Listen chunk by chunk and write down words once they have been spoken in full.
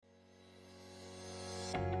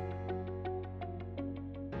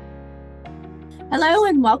Hello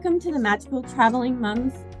and welcome to the Magical Traveling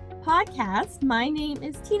Mums podcast. My name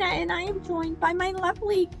is Tina and I am joined by my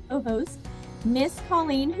lovely co-host, Miss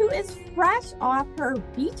Colleen, who is fresh off her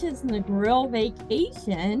Beaches Negril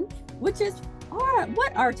vacation, which is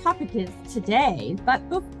what our topic is today. But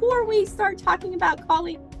before we start talking about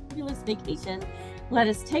Colleen's fabulous vacation, let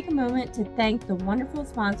us take a moment to thank the wonderful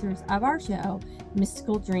sponsors of our show,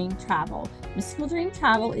 Mystical Dream Travel. Mystical Dream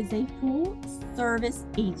Travel is a full-service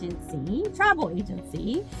travel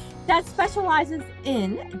agency that specializes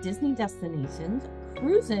in Disney destinations,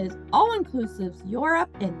 cruises, all-inclusives, Europe,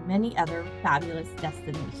 and many other fabulous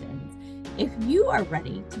destinations. If you are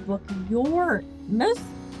ready to book your most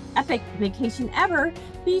epic vacation ever,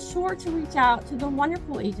 be sure to reach out to the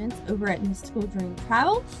wonderful agents over at Mystical Dream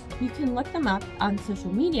Travel. You can look them up on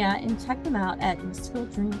social media and check them out at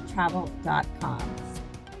mysticaldreamtravel.com.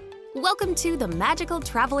 Welcome to the Magical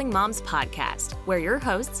Traveling Moms podcast, where your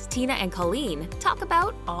hosts, Tina and Colleen, talk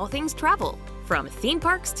about all things travel. From theme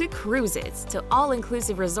parks to cruises to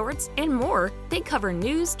all-inclusive resorts and more, they cover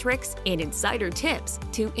news, tricks, and insider tips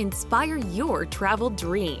to inspire your travel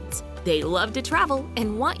dreams. They love to travel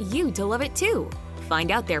and want you to love it too. Find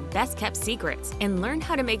out their best-kept secrets and learn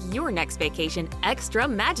how to make your next vacation extra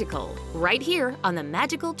magical right here on the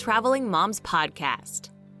Magical Traveling Moms podcast.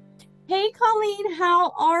 Hey, Colleen,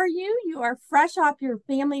 how are you? You are fresh off your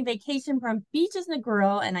family vacation from Beaches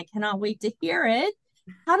Negril, and I cannot wait to hear it.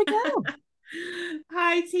 How'd it go?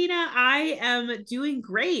 Hi, Tina. I am doing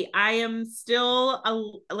great. I am still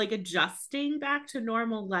adjusting back to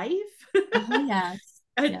normal life. Oh, yes.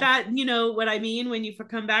 That, you know what I mean? When you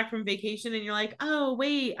come back from vacation and you're like, oh,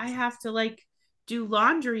 wait, I have to do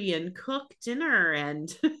laundry and cook dinner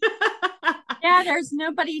and yeah, there's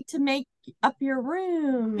nobody to make up your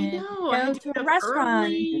room and go to a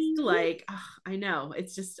restaurant. I know.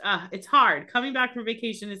 It's just, it's hard. Coming back from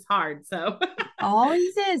vacation is hard. So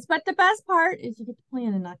always is. But the best part is you get to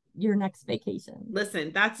plan your next vacation.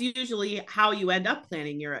 Listen, that's usually how you end up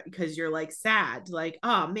planning because you're sad.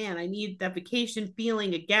 Oh man, I need that vacation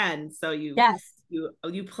feeling again. So you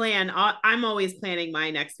plan. I'm always planning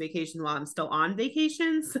my next vacation while I'm still on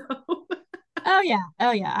vacation. So Oh yeah.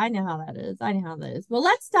 I know how that is. Well,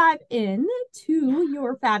 let's dive in to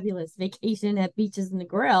your fabulous vacation at Beaches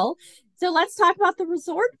Negril. So let's talk about the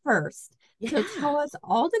resort first. Yeah. So tell us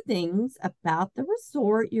all the things about the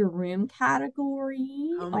resort, your room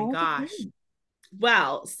category. Oh my gosh.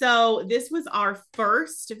 Well, so this was our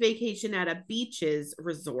first vacation at a beaches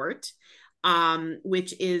resort,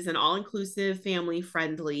 which is an all-inclusive,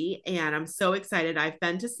 family-friendly, and I'm so excited. I've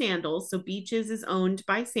been to Sandals, so Beaches is owned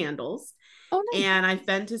by Sandals. Oh, nice. And I've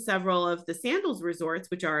been to several of the Sandals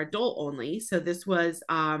resorts, which are adult only. So this was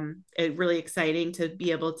really exciting to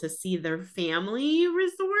be able to see their family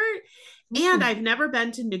resort. And I've never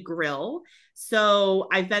been to Negril. So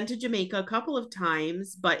I've been to Jamaica a couple of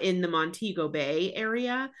times, but in the Montego Bay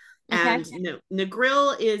area. And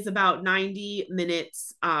Negril is about 90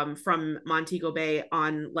 minutes from Montego Bay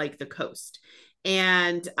on the coast.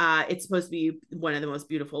 And it's supposed to be one of the most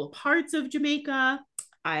beautiful parts of Jamaica.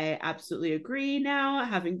 I absolutely agree now,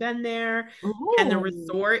 having been there. Ooh. And the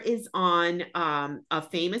resort is on a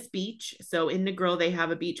famous beach. So in Negril, they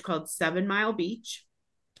have a beach called 7 Mile Beach.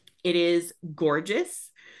 It is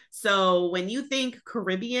gorgeous. So when you think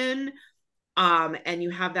Caribbean, and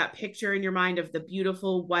you have that picture in your mind of the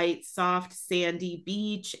beautiful white, soft, sandy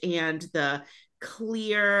beach and the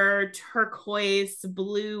clear turquoise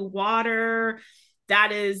blue water,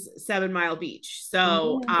 that is 7 Mile Beach.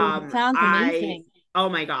 So sounds amazing. Oh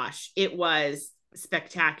my gosh, it was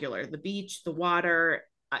spectacular. The beach, the water,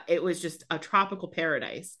 it was just a tropical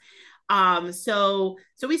paradise. So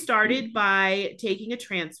we started by taking a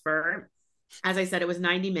transfer. As I said, it was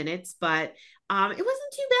 90 minutes, but it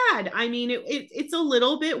wasn't too bad. I mean, it's a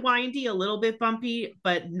little bit windy, a little bit bumpy,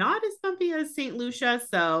 but not as bumpy as St. Lucia.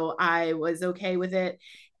 So I was okay with it.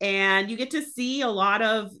 And you get to see a lot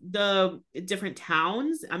of the different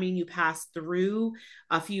towns. I mean, you pass through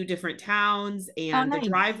a few different towns and the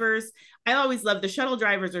drivers. I always love the shuttle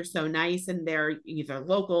drivers are so nice and they're either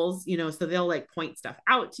locals, so they'll point stuff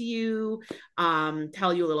out to you,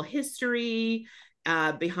 tell you a little history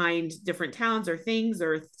behind different towns or things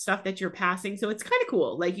or stuff that you're passing. So it's kind of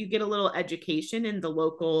cool. You get a little education in the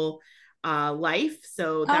local life.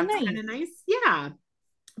 So that's kind of nice. Yeah.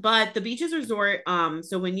 But the Beaches Resort,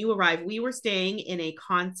 so when you arrive, we were staying in a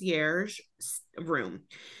concierge room.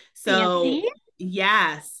 So fancy?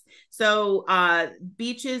 Yes. So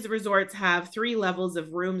Beaches Resorts have 3 levels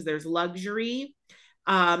of rooms. There's luxury,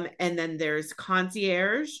 and then there's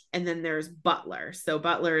concierge, and then there's butler. So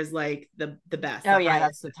butler is the best. Oh yeah,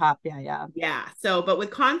 that's the top. Yeah. So, but with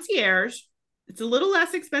concierge, It's a little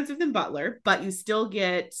less expensive than Butler, but you still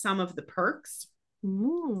get some of the perks.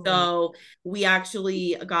 Ooh. So we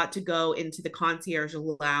actually got to go into the concierge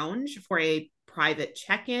lounge for a private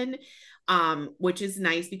check-in, which is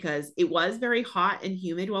nice because it was very hot and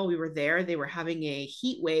humid while we were there. They were having a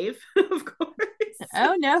heat wave, of course.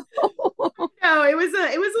 Oh no. No, it was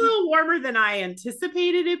a little warmer than I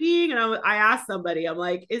anticipated it being. And I asked somebody, I'm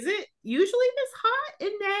like, is it usually this hot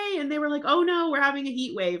in May? And they were like, oh no, we're having a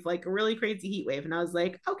heat wave, like a really crazy heat wave. And I was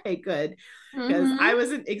like, okay, good. Because I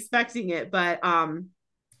wasn't expecting it. But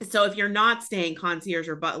so if you're not staying concierge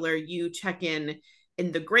or butler, you check in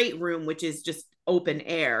the great room, which is just open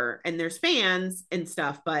air, and there's fans and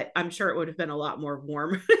stuff, but I'm sure it would have been a lot more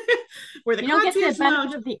warm. Where the You don't get the concierge benefit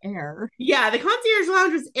lounge, of the air. yeah, the concierge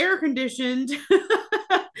lounge was air conditioned.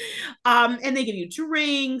 And they give you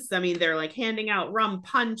drinks. I mean, they're like handing out rum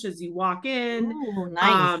punch as you walk in. Oh,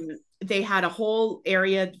 nice. They had a whole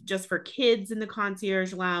area just for kids in the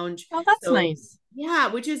concierge lounge. Oh, that's So nice. yeah,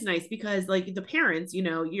 which is nice because like the parents,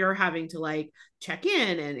 you're having to like check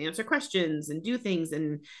in and answer questions and do things,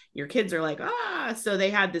 and your kids are like, so they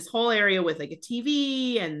had this whole area with like a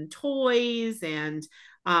TV and toys, and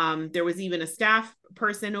there was even a staff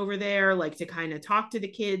person over there like to kind of talk to the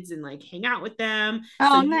kids and like hang out with them. So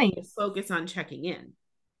Oh, you could nice. focus on checking in,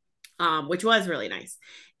 which was really nice.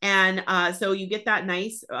 And so you get that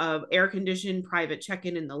nice air conditioned private check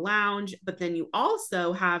in the lounge, but then you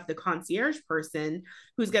also have the concierge person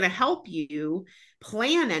who's going to help you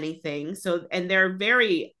plan anything. So, and they're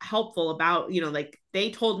very helpful about, like they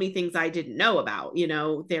told me things I didn't know about.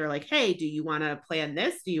 They're like, hey, do you want to plan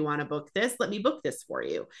this? Do you want to book this? Let me book this for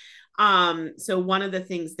you. So one of the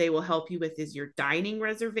things they will help you with is your dining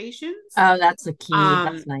reservations, Oh, that's a key.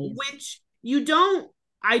 That's nice. which you don't.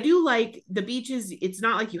 I do like the beaches. It's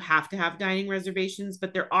not like you have to have dining reservations,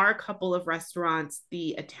 but there are a couple of restaurants, the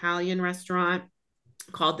Italian restaurant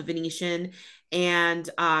called the Venetian, and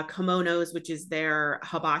Kimonos, which is their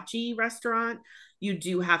hibachi restaurant. You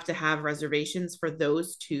do have to have reservations for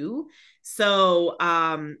those two. So,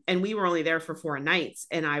 and we were only there for 4 nights,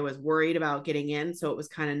 and I was worried about getting in. So it was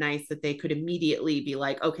kind of nice that they could immediately be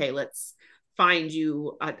like, okay, let's find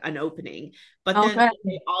you an opening. But then Okay.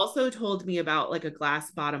 they also told me about like a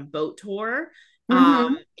glass bottom boat tour,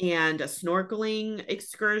 Mm-hmm. and a snorkeling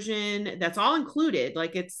excursion. That's all included.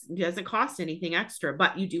 Like it doesn't cost anything extra,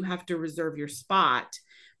 but you do have to reserve your spot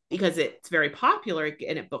because it's very popular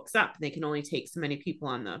and it books up. They can only take so many people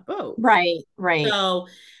on the boat. Right, right. So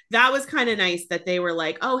that was kind of nice that they were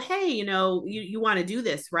like, oh, hey, you want to do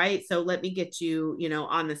this, right? So let me get you,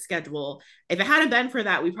 on the schedule. If it hadn't been for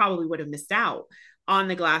that, we probably would have missed out on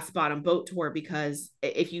the glass bottom boat tour, because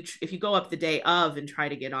if you go up the day of and try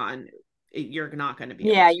to get on, you're not going to be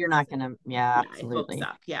able Yeah, to. you're not gonna. Yeah, Yeah, it books absolutely.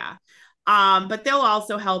 up. Yeah. But they'll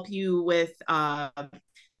also help you with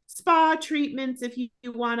spa treatments if you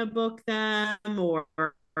want to book them, or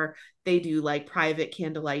they do like private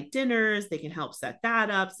candlelight dinners. They can help set that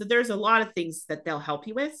up. So there's a lot of things that they'll help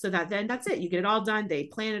you with. So that then that's it. You get it all done. They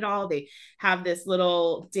plan it all. They have this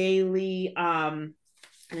little daily, I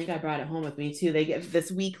think I brought it home with me too. They give this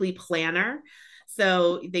weekly planner.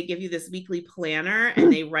 So they give you this weekly planner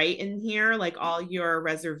and they write in here like all your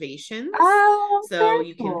reservations. Oh, So very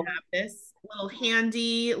you can cool. have this little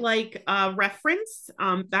handy like reference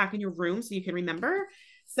back in your room so you can remember.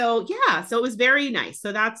 So yeah, so it was very nice.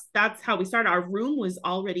 So that's how we started. Our room was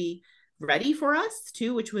already ready for us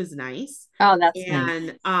too, which was nice. Oh, that's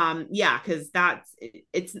nice. And yeah, because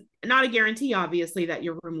it's not a guarantee obviously that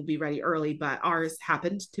your room will be ready early, but ours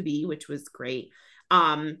happened to be, which was great.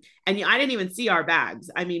 And I didn't even see our bags.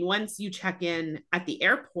 I mean, once you check in at the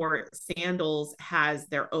airport, Sandals has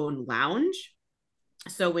their own lounge.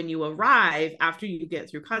 So when you arrive, after you get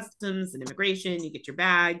through customs and immigration, you get your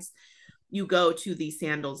bags, you go to the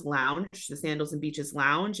Sandals lounge, the Sandals and Beaches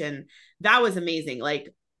lounge. And that was amazing. Like,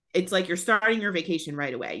 it's like you're starting your vacation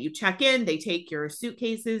right away. You check in, they take your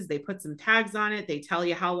suitcases, they put some tags on it, they tell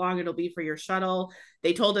you how long it'll be for your shuttle.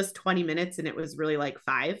 They told us 20 minutes and it was really like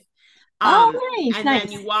 5. Oh, Um, nice, and then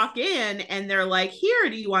nice. you walk in and they're like, here,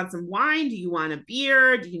 do you want some wine? Do you want a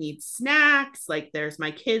beer? Do you need snacks? Like there's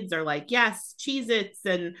my kids are like, yes, Cheez-Its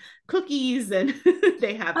and cookies, and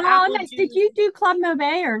they have Oh, apple nice. Did juice. you do Club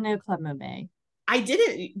Mobe or no Club Mobe? I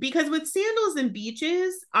didn't, because with Sandals and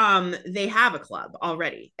Beaches, they have a club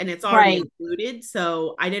already and it's already Right. included.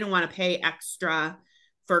 So I didn't want to pay extra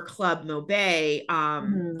for Club Mobe.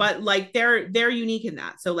 Mhm. But like they're unique in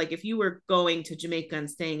that. So like if you were going to Jamaica and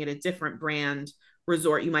staying at a different brand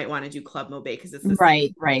resort, you might want to do Club Mobe because it's the same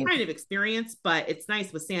Right, right. kind of experience, but it's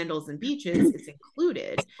nice with sandals and beaches. It's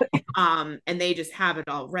included. And they just have it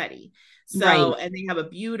already. So, Right. and they have a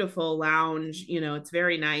beautiful lounge, it's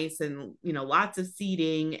very nice and, lots of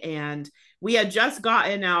seating. And we had just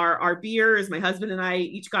gotten our beers. My husband and I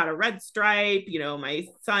each got a Red Stripe, my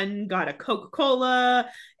son got a Coca-Cola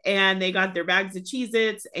and they got their bags of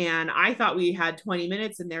Cheez-Its. And I thought we had 20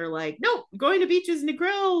 minutes and they're like, nope, going to beaches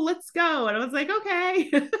Negril, let's go. And I was like, okay.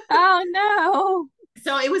 Oh no.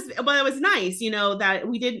 So it was nice, that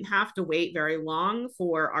we didn't have to wait very long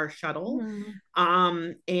for our shuttle.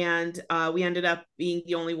 And we ended up being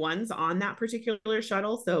the only ones on that particular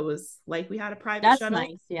shuttle. So it was like we had a private shuttle. That's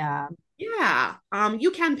nice. Yeah. Yeah. You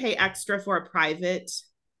can pay extra for a private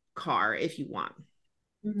car if you want.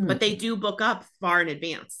 But they do book up far in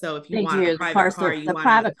advance. So if you want a private car, the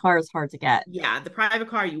private car is hard to get. Yeah, the private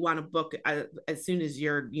car you want to book as soon as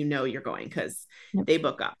you're going because they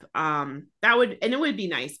book up. It would be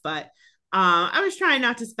nice, but I was trying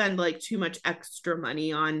not to spend like too much extra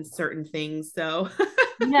money on certain things. So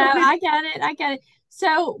no, I get it.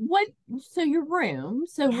 So your room?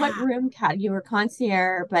 So what room you were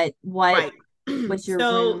concierge, but what was your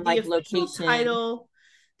room like location?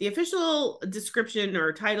 The official description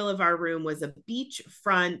or title of our room was a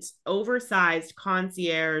beachfront, oversized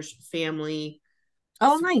concierge family.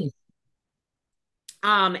 Oh, nice.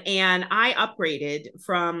 And I upgraded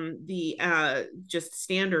from the just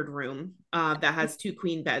standard room that has 2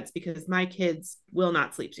 queen beds because my kids will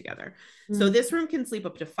not sleep together. So this room can sleep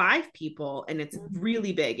up to 5 people and it's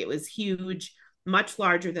really big. It was huge, much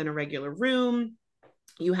larger than a regular room.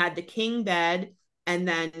 You had the king bed. And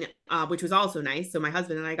then, which was also nice. So my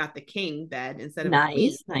husband and I got the king bed instead of a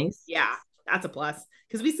queen. Nice. Yeah, that's a plus.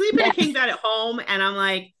 Because we sleep in a king bed at home. And I'm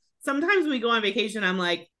like, sometimes when we go on vacation, I'm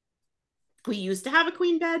like, we used to have a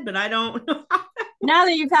queen bed, but I don't know. Now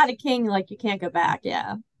that you've had a king, like you can't go back.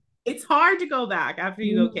 Yeah. It's hard to go back after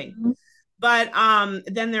you go king. But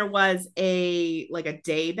then there was a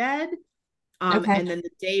day bed. And then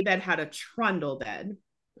the day bed had a trundle bed.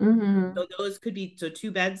 So those could be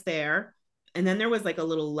 2 beds there. And then there was like a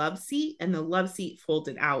little love seat and the love seat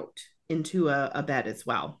folded out into a bed as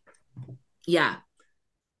well. Yeah.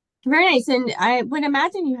 Very nice. And I would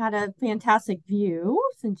imagine you had a fantastic view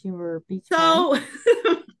since you were beachfront.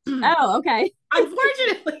 Oh, okay.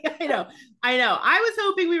 Unfortunately, I know. I was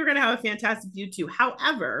hoping we were going to have a fantastic view too.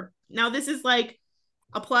 However, now this is like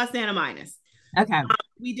a plus and a minus. Okay.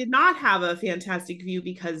 We did not have a fantastic view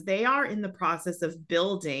because they are in the process of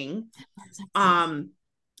building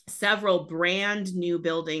several brand new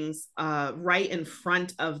buildings right in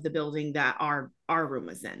front of the building that our room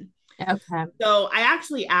was in. Okay. So I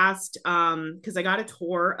actually asked because I got a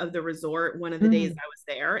tour of the resort one of the days I was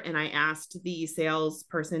there, and I asked the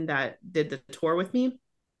salesperson that did the tour with me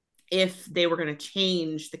if they were going to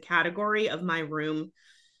change the category of my room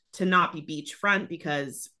to not be beachfront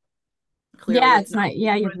because clearly it's not.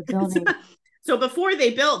 Yeah, you have the building. So before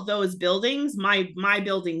they built those buildings, my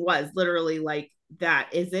building was literally like that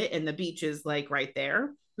is it, and the beach is like right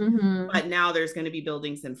there. But now there's going to be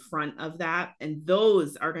buildings in front of that, and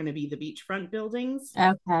those are going to be the beachfront buildings.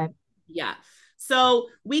 Okay. Yeah. So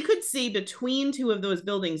we could see between 2 of those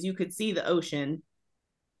buildings, you could see the ocean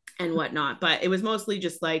and whatnot, but it was mostly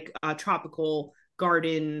just like tropical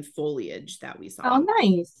garden foliage that we saw. Oh,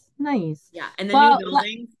 nice. Yeah. And the new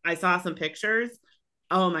buildings, I saw some pictures.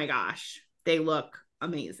 Oh my gosh, they look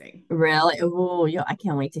amazing. Really? Oh, I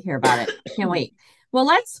can't wait to hear about it. Can't wait. Well,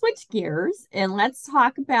 let's switch gears and let's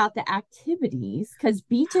talk about the activities because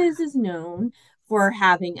beaches is known for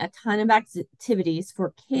having a ton of activities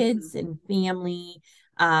for kids and family.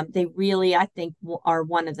 They really, I think, are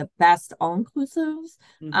one of the best all-inclusives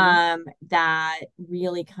that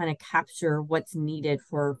really kind of capture what's needed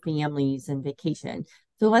for families and vacation.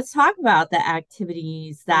 So let's talk about the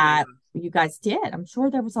activities that you guys did. I'm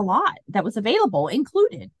sure there was a lot that was available,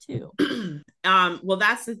 included too. Well,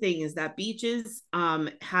 that's the thing is that beaches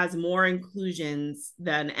has more inclusions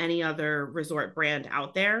than any other resort brand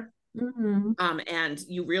out there. And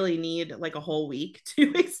you really need like a whole week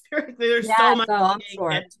to experience. There's so much to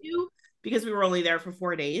get to because we were only there for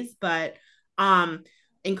 4 days, but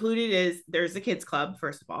included is there's a kids club,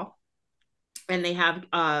 first of all. And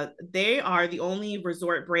they are the only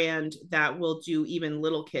resort brand that will do even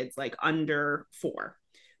little kids like under 4,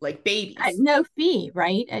 like babies. At no fee,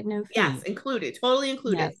 right? At no fee. Yes, included, totally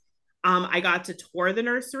included. Yes. I got to tour the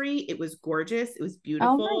nursery. It was gorgeous. It was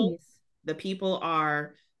beautiful. Oh, nice. The people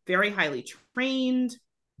are very highly trained.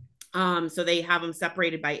 So they have them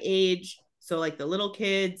separated by age. So like the little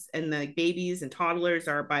kids and the babies and toddlers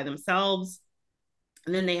are by themselves.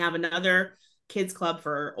 And then they have another kids club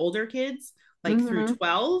for older kids, like through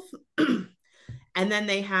 12. And then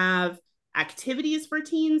they have activities for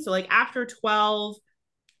teens. So like after 12,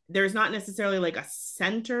 there's not necessarily like a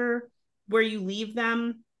center where you leave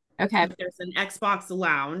them. Okay. But there's an Xbox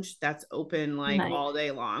lounge that's open like all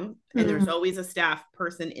day long. And there's Mm-hmm. always a staff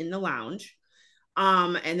person in the lounge.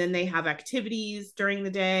 And then they have activities during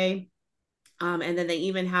the day. And then they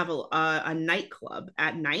even have a nightclub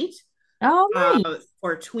at night Oh, nice.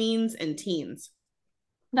 for tweens and teens.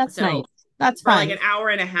 That's So nice. That's for like fun. an hour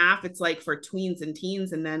and a half, it's like for tweens and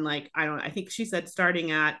teens. And then like, I think she said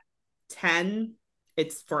starting at 10,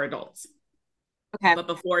 it's for adults. Okay. But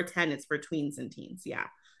before 10, it's for tweens and teens. Yeah.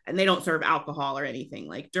 And they don't serve alcohol or anything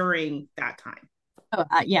like during that time. Oh,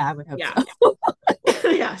 yeah, I would hope Yeah. so.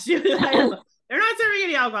 Yeah. They're not serving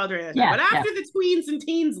any alcohol during that time. Yeah, but after the tweens and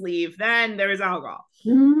teens leave, then there is alcohol.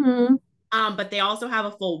 Mm-hmm. But they also have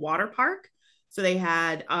a full water park. So they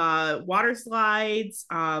had water slides,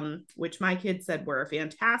 which my kids said were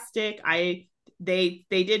fantastic. They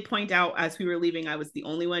did point out as we were leaving, I was the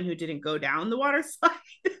only one who didn't go down the water slide.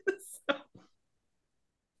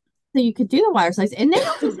 So you could do the water slides, and they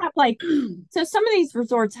don't just have like, so some of these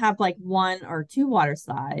resorts have like 1 or 2 water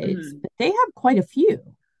slides, but they have quite a few,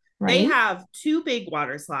 right? They have 2 big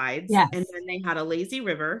water slides, yes. And then they had a lazy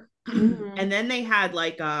river, Mm-hmm. and then they had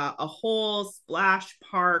like a whole splash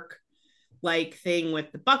park like thing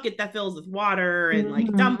with the bucket that fills with water and like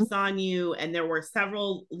dumps on you, and there were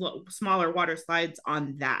several smaller water slides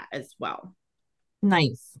on that as well.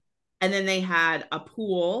 Nice. And then they had a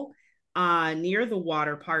pool near the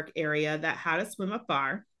water park area that had a swim up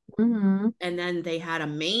bar. And then they had a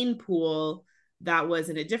main pool that was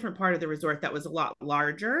in a different part of the resort that was a lot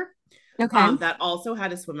larger. Okay. That also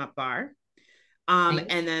had a swim up bar. Nice.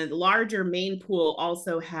 And then the larger main pool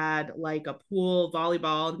also had like a pool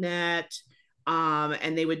volleyball net.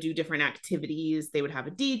 And they would do different activities. They would have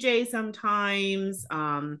a DJ sometimes.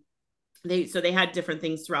 They had different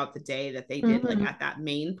things throughout the day that they did like at that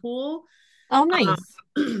main pool. Oh, nice.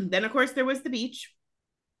 Then of course there was the beach,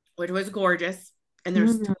 which was gorgeous. And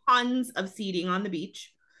there's tons of seating on the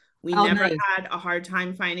beach. We never had a hard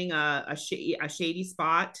time finding a shady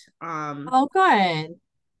spot. Oh, good.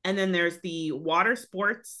 And then there's the water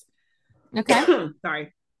sports. Okay.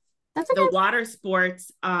 Sorry. That's okay. The water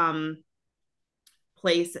sports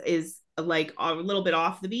place is like a little bit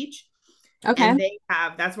off the beach. Okay. And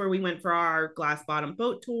that's where we went for our glass bottom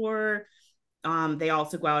boat tour. They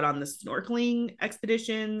also go out on the snorkeling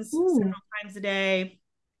expeditions several times a day.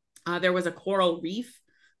 There was a coral reef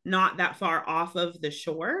not that far off of the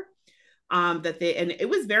shore and it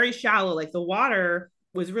was very shallow. Like the water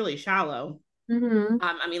was really shallow.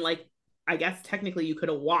 I mean, like, I guess technically you could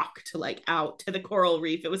have walked to like out to the coral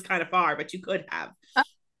reef. It was kind of far, but you could have.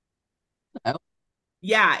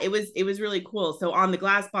 Yeah, it was really cool. So on the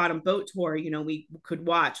glass bottom boat tour, we could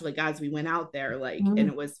watch like as we went out there, like, and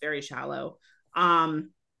it was very shallow.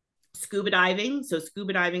 Scuba diving. So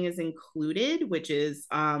scuba diving is included, which is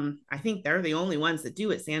I think they're the only ones that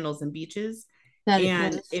do it, Sandals and Beaches.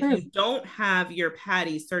 And if you don't have your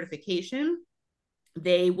PADI certification,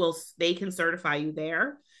 they can certify you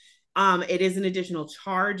there. It is an additional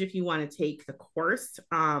charge if you want to take the course.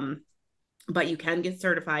 But you can get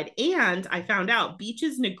certified. And I found out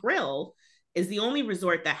Beaches Negril is the only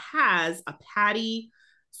resort that has a PADI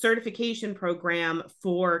certification program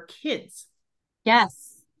for kids.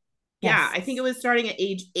 Yes. Yeah, I think it was starting at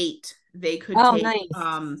age 8. They could take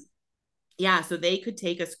nice. So they could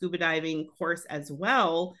take a scuba diving course as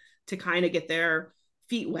well to kind of get their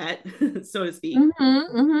feet wet, so to speak.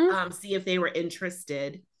 See if they were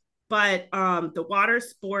interested. But the water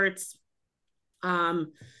sports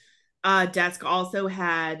desk also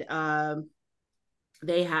had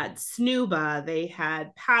they had snuba, they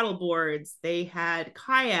had paddle boards, they had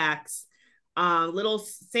kayaks, little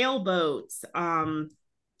sailboats.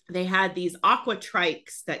 They had these aqua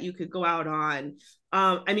trikes that you could go out on.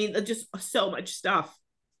 I mean, just so much stuff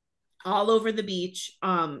all over the beach,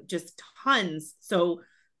 just tons. So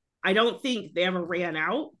I don't think they ever ran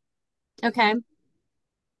out. Okay.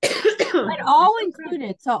 But all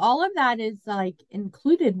included. So all of that is like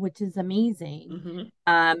included, which is amazing.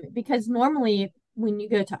 Because normally when you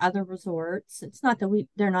go to other resorts, it's not that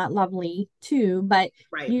they're not lovely too, but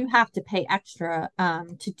you have to pay extra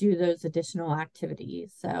to do those additional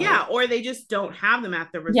activities. So yeah, or they just don't have them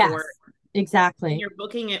at the resort. Yes, exactly. And you're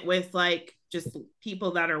booking it with like just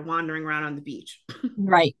people that are wandering around on the beach.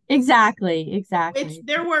 Right. Exactly. Which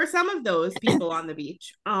there were some of those people on the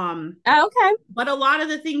beach. Okay. But a lot of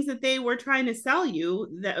the things that they were trying to sell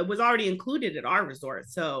you that was already included at our resort.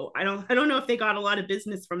 So I don't know if they got a lot of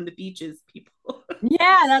business from the beaches people.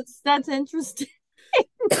 Yeah, that's interesting.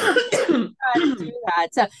 So try to do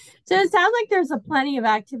that. So it sounds like there's a plenty of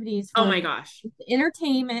activities Oh for my gosh,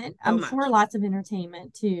 entertainment. so I'm sure much. lots of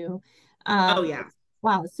entertainment too. Oh Um, yeah,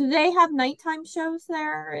 wow. So they have nighttime shows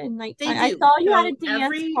there and they nighttime. I do. saw you had a So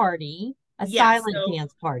dance every party, a yes, silent so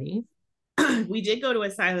dance party. we did go to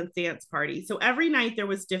a silent dance party. So every night there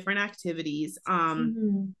was different activities.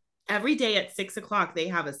 Mhm. Every day at 6 o'clock they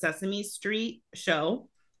have a Sesame Street show.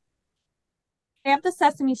 They have the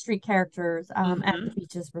Sesame Street characters at the Mm-hmm.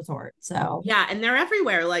 Beaches Resort. So, Yeah, and they're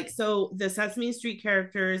everywhere. Like, so the Sesame Street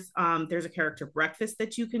characters, there's a character breakfast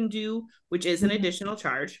that you can do, which is an mhm. additional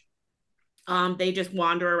charge. They just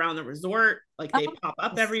wander around the resort, like they Oh, pop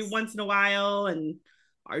up every nice. once in a while and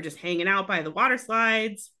are just hanging out by the water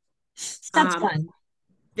slides. Sounds Um, fun.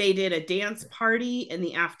 they did a dance party in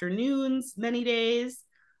the afternoons many days.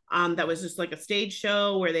 That was just like a stage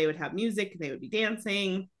show where they would have music and they would be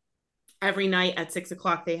dancing. Every night at 6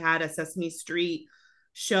 o'clock, they had a Sesame Street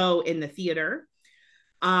show in the theater.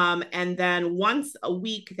 And then once a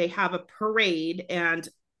week, they have a parade. And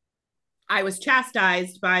I was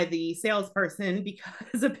chastised by the salesperson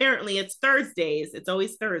because apparently it's Thursdays. It's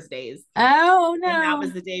always Thursdays. Oh And that no.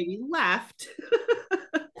 was the day we left.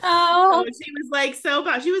 So Oh she was like, so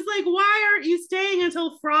bad. She was like, why aren't you staying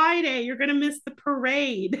until Friday? You're going to miss the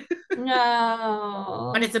parade.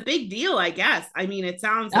 But no. it's a big deal, I guess. I mean, it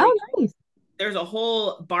sounds Oh like nice. there's a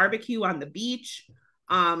whole barbecue on the beach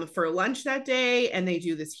for lunch that day, and they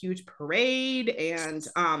do this huge parade. And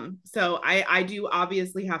so I do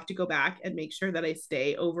obviously have to go back and make sure that I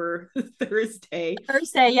stay over Thursday.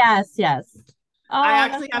 Thursday, yes, yes. I Oh,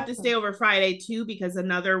 that's actually have to stay awesome. over Friday too, because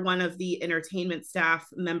another one of the entertainment staff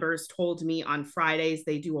members told me on Fridays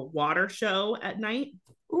they do a water show at night.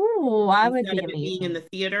 Ooh, I would Instead be of it being in amazing. the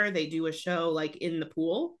theater, they do a show like in the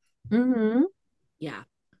pool. Mm-hmm. Yeah.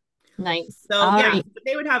 Nice. So All yeah, right.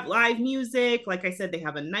 they would have live music. Like I said, they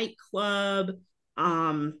have a nightclub.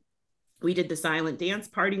 Um, we did the silent dance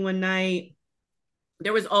party one night.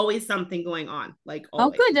 There was always something going on, like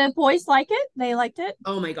Oh, always. good. Did the boys like it? They liked it?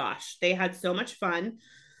 Oh my gosh, they had so much fun.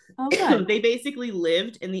 Oh, good. They basically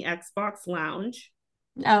lived in the Xbox lounge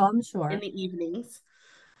Oh, I'm in sure. the evenings.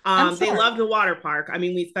 I'm They sure. loved the water park. I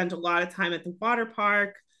mean, we spent a lot of time at the water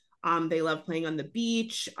park. They love playing on the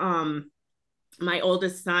beach. My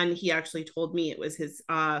oldest son, he actually told me it was his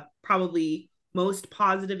probably most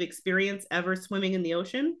positive experience ever swimming in the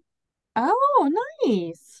ocean. Oh,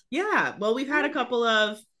 nice. Yeah, well, we've had a Okay. couple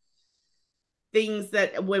of things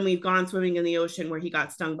that when we've gone swimming in the ocean where he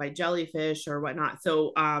got stung by jellyfish or whatnot.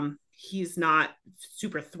 So he's not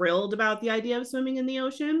super thrilled about the idea of swimming in the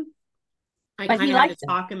ocean. I But kind he of had to liked it.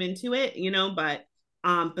 talk him into it, but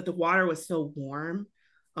the water was so warm.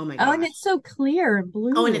 Oh my Oh, and gosh. it's so clear and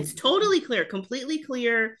Oh, and blue. it's totally clear, completely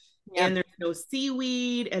clear, Yep. and there's no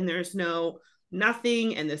seaweed and there's no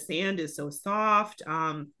nothing, and the sand is so soft.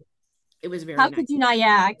 It was very How nice. could you not?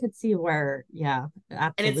 Yeah, I could see where. Yeah,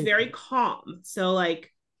 And it's very absolutely. calm. So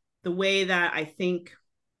like the way that I think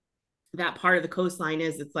that part of the coastline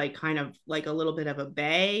is, it's like kind of like a little bit of a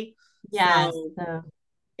bay. Yes. So So,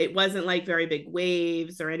 it wasn't like very big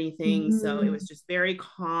waves or anything. So it mhm. was just very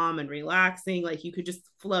calm and relaxing. Like you could just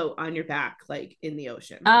float on your back, like in the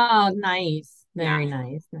ocean. Oh, nice. Yeah. Very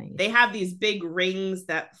nice. Nice. They have these big rings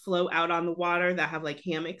that float out on the water that have like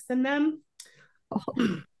hammocks in them.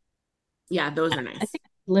 Oh, Yeah, those yeah, are I nice. think I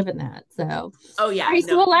live in that. So, all Oh yeah, right.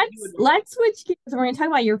 So, no, well, you let's would love let's switch gears. We're going to talk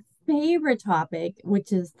about your favorite topic,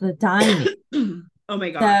 which is the dining. it. Oh my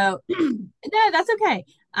gosh. So, no, that's okay.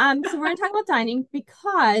 So we're gonna talk about dining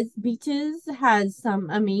because Beaches has some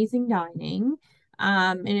amazing dining,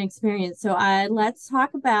 and experience. So let's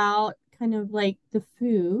talk about kind of like the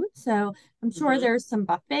food. So I'm sure Mhm. there's some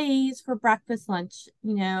buffets for breakfast, lunch,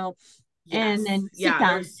 and Yes. then sit Yeah,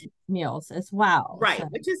 down there's meals as well. right, So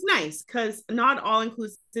which is nice because not all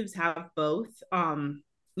inclusives have both.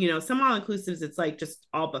 Some all inclusives it's like just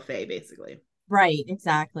all buffet basically. right,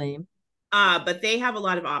 exactly. But they have a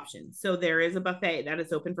lot of options. So there is a buffet that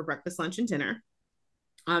is open for breakfast, lunch, and dinner.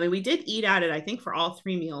 And we did eat at it, I think, for all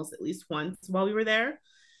three meals at least once while we were there.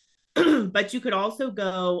 But you could also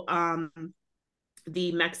go.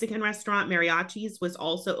 The Mexican restaurant Mariachis was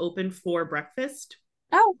also open for breakfast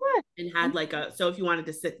Oh, and had good. like so if you wanted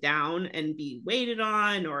to sit down and be waited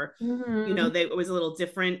on, or Mm-hmm. it was a little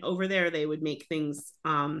different over there. They would make things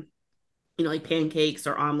like pancakes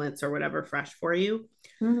or omelets or whatever fresh for you.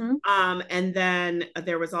 Mm-hmm. And then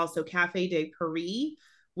there was also Cafe de Paris,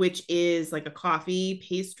 which is like a coffee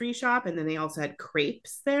pastry shop, and then they also had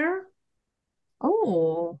crepes there.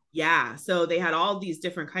 Oh, Yeah, so they had all these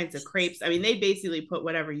different kinds of crepes. I mean, they basically put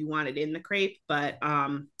whatever you wanted in the crepe, but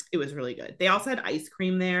it was really good. They also had ice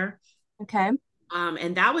cream there. Okay.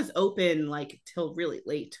 And that was open like till really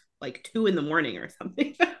late, like 2 a.m. or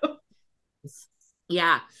something.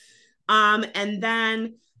 Yeah. And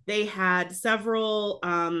then they had several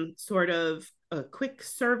sort of a quick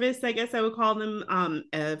service, I guess I would call them,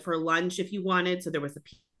 for lunch if you wanted. So there was a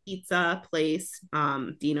pizza place,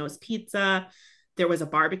 Dino's Pizza. There was a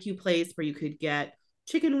barbecue place where you could get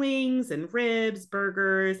chicken wings and ribs,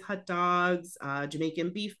 burgers, hot dogs,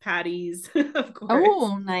 Jamaican beef patties, of course.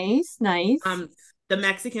 Oh, nice. The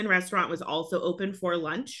Mexican restaurant was also open for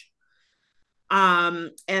lunch.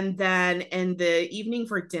 And then in the evening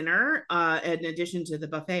for dinner, in addition to the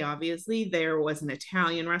buffet, obviously, there was an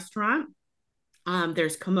Italian restaurant.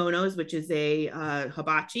 There's Kimonos, which is a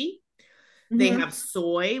hibachi. Mm-hmm. They have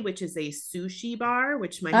Soy, which is a sushi bar,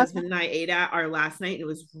 which my husband and I ate at our last night. And it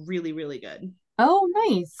was really, really good. Oh,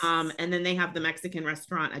 nice. And then they have the Mexican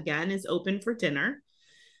restaurant, again, is open for dinner.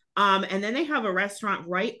 And then they have a restaurant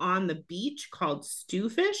right on the beach called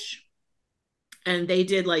Stewfish. And they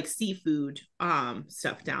did like seafood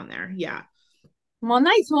stuff down there. Yeah. Well,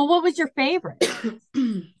 nice. Well, what was your favorite?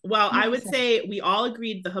 Well, I would say we all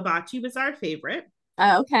agreed the hibachi was our favorite.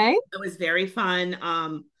 Okay. It was very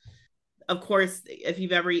fun. Of course, if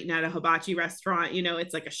you've ever eaten at a hibachi restaurant, you know,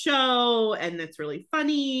 it's like a show and it's really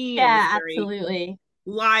funny. Yeah, absolutely.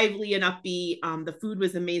 Lively and upbeat. The food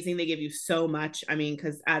was amazing. They give you so much. I mean,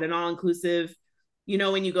 because at an all-inclusive, you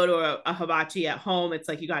know, when you go to a hibachi at home, it's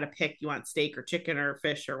like you got to pick, you want steak or chicken or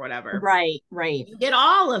fish or whatever. Right. You get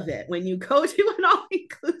all of it when you go to an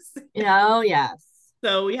all-inclusive. Oh, yes.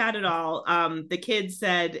 So we had it all. The kids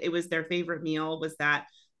said it was their favorite meal was that.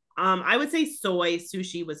 I would say soy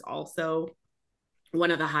sushi was also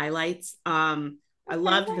one of the highlights. I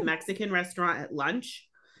loved the Mexican restaurant at lunch.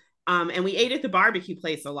 And we ate at the barbecue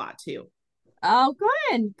place a lot too. Oh,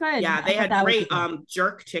 good. Yeah, they had great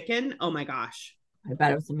jerk chicken. Oh my gosh. I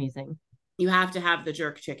bet it was amazing. You have to have the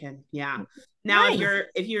jerk chicken. Yeah. Now, nice.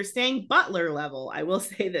 if you're staying butler level, I will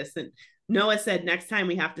say this, and Noah said next time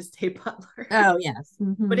we have to stay butler. Oh, yes.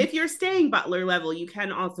 Mm-hmm. But if you're staying butler level, you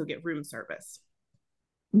can also get room service.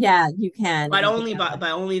 Yeah, you can. But only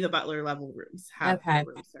the butler level rooms have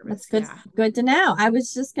room service. That's good. Yeah. Good to know. I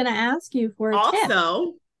was just going to ask you for a tip.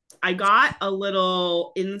 Also, I got a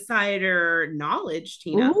little insider knowledge,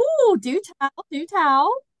 Tina. Ooh, do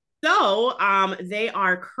tell. So, they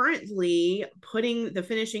are currently putting the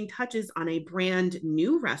finishing touches on a brand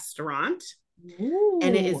new restaurant. Ooh.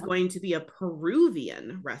 And it is going to be a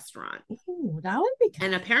Peruvian restaurant. Ooh, that would be good.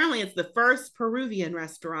 And apparently it's the first Peruvian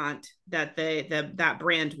restaurant that that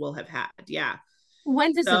brand will have had. Yeah.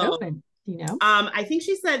 When does it open? Do you know? I think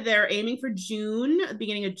she said they're aiming for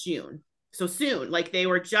beginning of June. So soon. Like they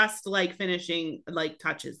were just like finishing like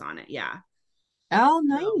touches on it. Yeah. Oh,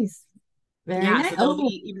 nice. Very nice. So there'll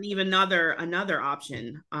be even another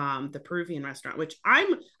option, the Peruvian restaurant, which I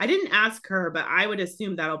didn't ask her, but I would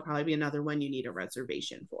assume that'll probably be another one you need a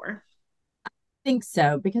reservation for. I think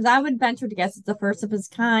so, because I would venture to guess it's the first of its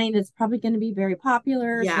kind. It's probably going to be very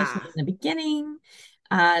popular, especially in the beginning.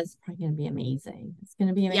 It's probably going to be amazing. It's going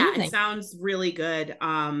to be amazing. Yeah, it sounds really good.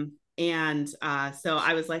 And so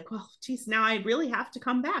I was like, well, geez, now I really have to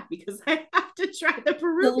come back because I have to try the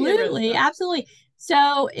Peruvian. Absolutely.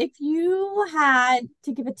 So if you had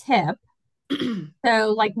to give a tip,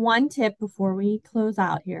 so like one tip before we close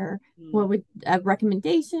out here, what would a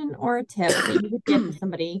recommendation or a tip that you would give to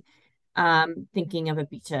somebody thinking of a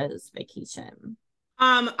beaches vacation?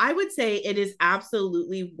 I would say it is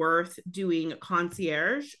absolutely worth doing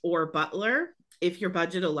concierge or butler if your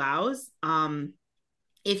budget allows.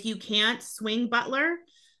 If you can't swing butler,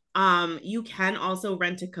 you can also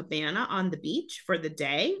rent a cabana on the beach for the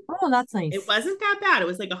day. Oh, that's nice. It wasn't that bad. It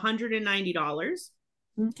was like $190.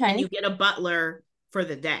 Okay. And you get a butler for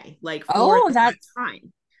the day, like for that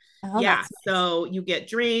time. Oh, yeah. Nice. So you get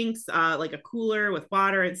drinks, like a cooler with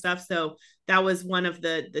water and stuff. So that was one of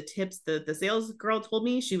the tips the sales girl told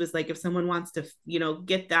me. She was like, if someone wants to,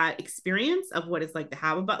 get that experience of what it's like to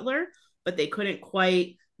have a butler, but they couldn't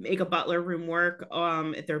quite make a butler room work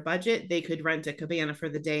at their budget, they could rent a cabana for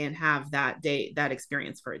the day and have that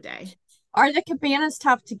experience for a day. Are the cabanas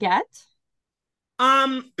tough to get?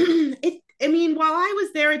 While I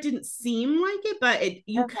was there, it didn't seem like it, but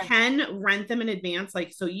you can rent them in advance,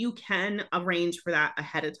 like so you can arrange for that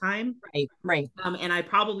ahead of time. Right. And I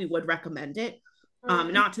probably would recommend it.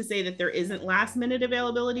 Not to say that there isn't last minute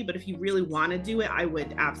availability, but if you really want to do it, I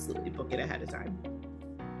would absolutely book it ahead of time.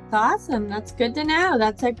 Awesome. That's good to know.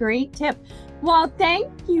 That's a great tip. Well,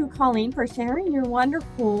 thank you, Colleen, for sharing your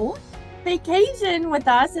wonderful vacation with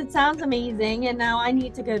us. It sounds amazing. And now I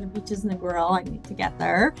need to go to Beaches Negril. I need to get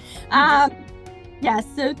there. Yes,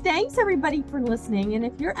 so thanks everybody for listening. And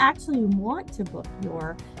if you actually want to book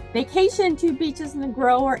your vacation to Beaches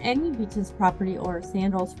Negril or any beaches property or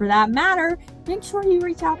Sandals for that matter, make sure you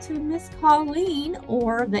reach out to Miss Colleen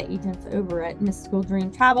or the agents over at Mystical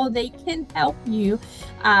Dream Travel. They can help you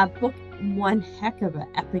book one heck of an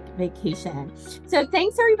epic vacation. So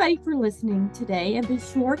thanks everybody for listening today, and be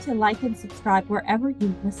sure to like and subscribe wherever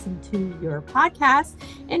you listen to your podcast,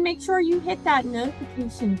 and make sure you hit that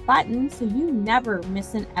notification button so you never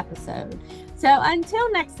miss an episode. So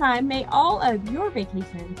until next time, may all of your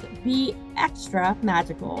vacations be extra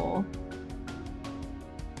magical.